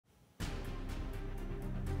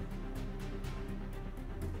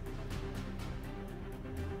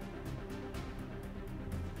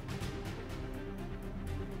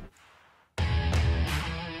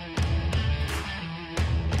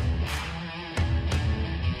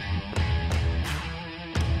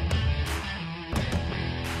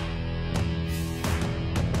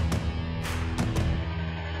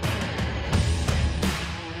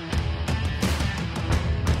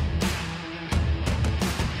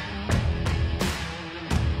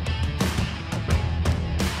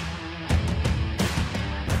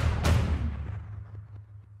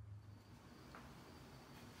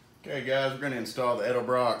Okay guys, we're going to install the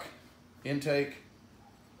Edelbrock intake.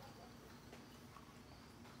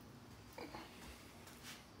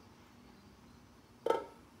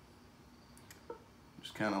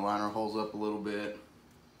 Just kind of line our holes up a little bit.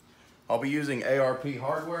 I'll be using ARP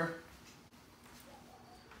Hardware.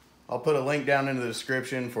 I'll put a link down in the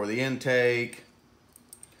description for the intake,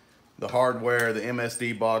 the hardware, the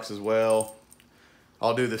MSD box as well.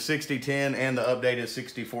 I'll do the 6010 and the updated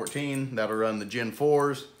 6014. That'll run the Gen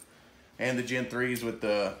 4s and the Gen 3s with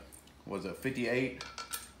the, was it 58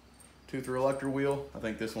 tooth reluctor wheel? I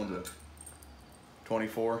think this one's a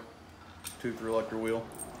 24 tooth reluctor wheel.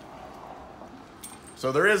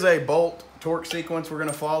 So there is a bolt torque sequence we're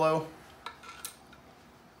gonna follow.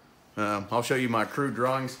 I'll show you my crude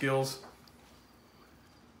drawing skills.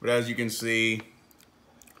 But as you can see,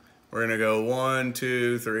 we're gonna go 1,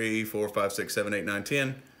 2, 3, 4, 5, 6, 7, 8, 9,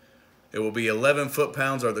 10. It will be 11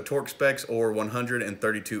 foot-pounds are the torque specs, or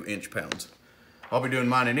 132 inch-pounds. I'll be doing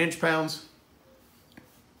mine in inch-pounds.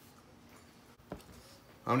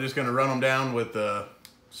 I'm just gonna run them down with a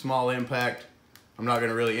small impact. I'm not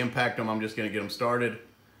gonna really impact them, I'm just gonna get them started,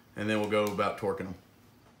 and then we'll go about torquing them.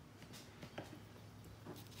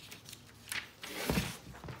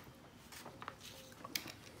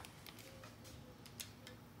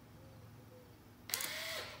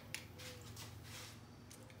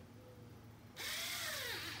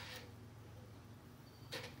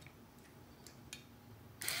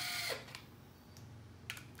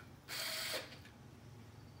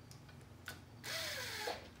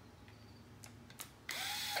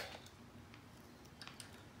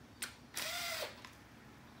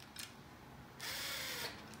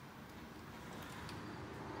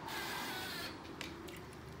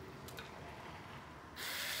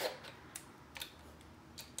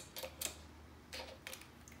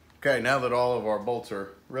 Okay, now that all of our bolts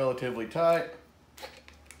are relatively tight,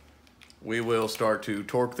 we will start to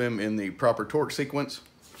torque them in the proper torque sequence.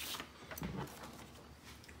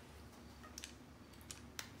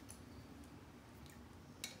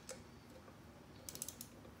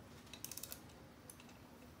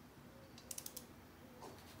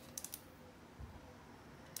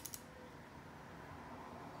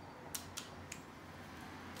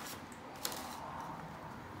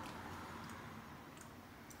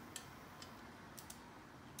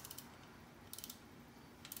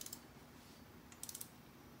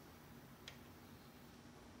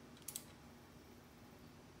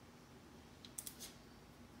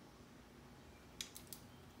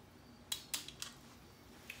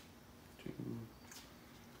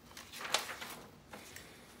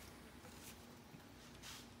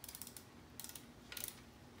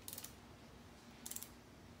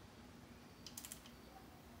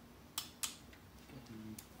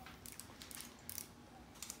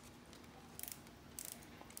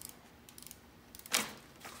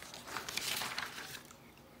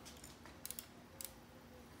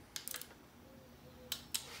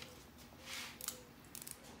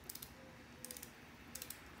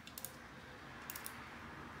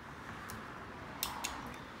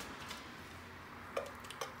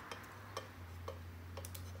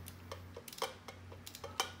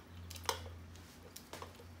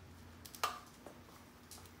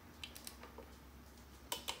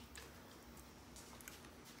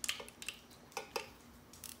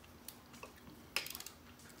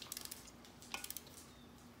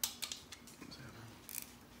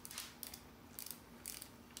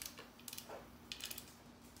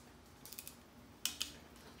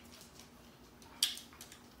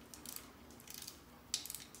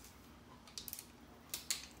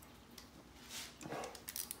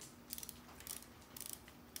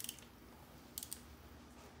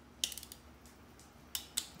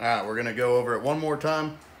 All right, we're gonna go over it one more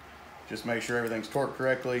time. Just make sure everything's torqued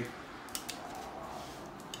correctly.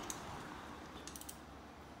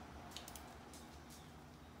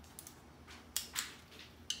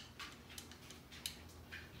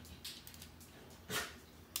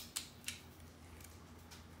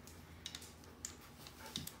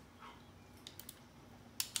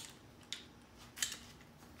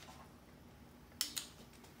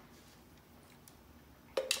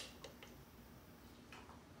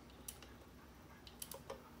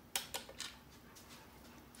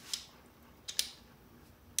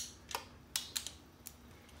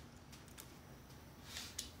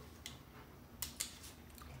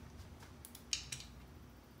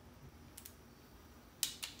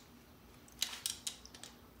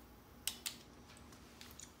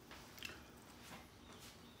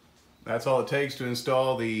 That's all it takes to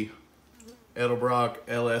install the Edelbrock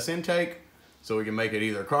LS intake. So we can make it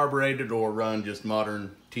either carbureted or run just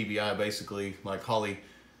modern TBI, basically like Holley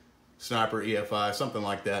Sniper EFI, something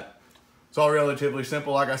like that. It's all relatively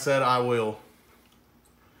simple. Like I said,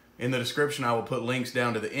 in the description, I will put links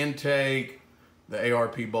down to the intake, the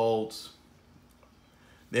ARP bolts,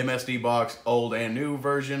 the MSD box, old and new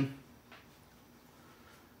version.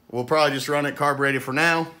 We'll probably just run it carb rated for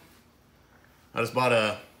now. I just bought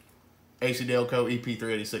a AC Delco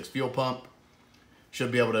EP386 fuel pump.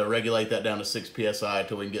 Should be able to regulate that down to 6 PSI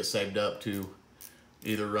till we can get saved up to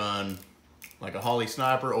either run like a Holley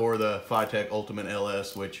Sniper or the Phytech Ultimate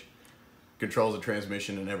LS, which controls the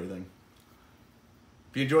transmission and everything.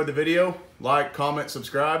 If you enjoyed the video, like, comment,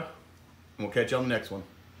 subscribe, and we'll catch you on the next one.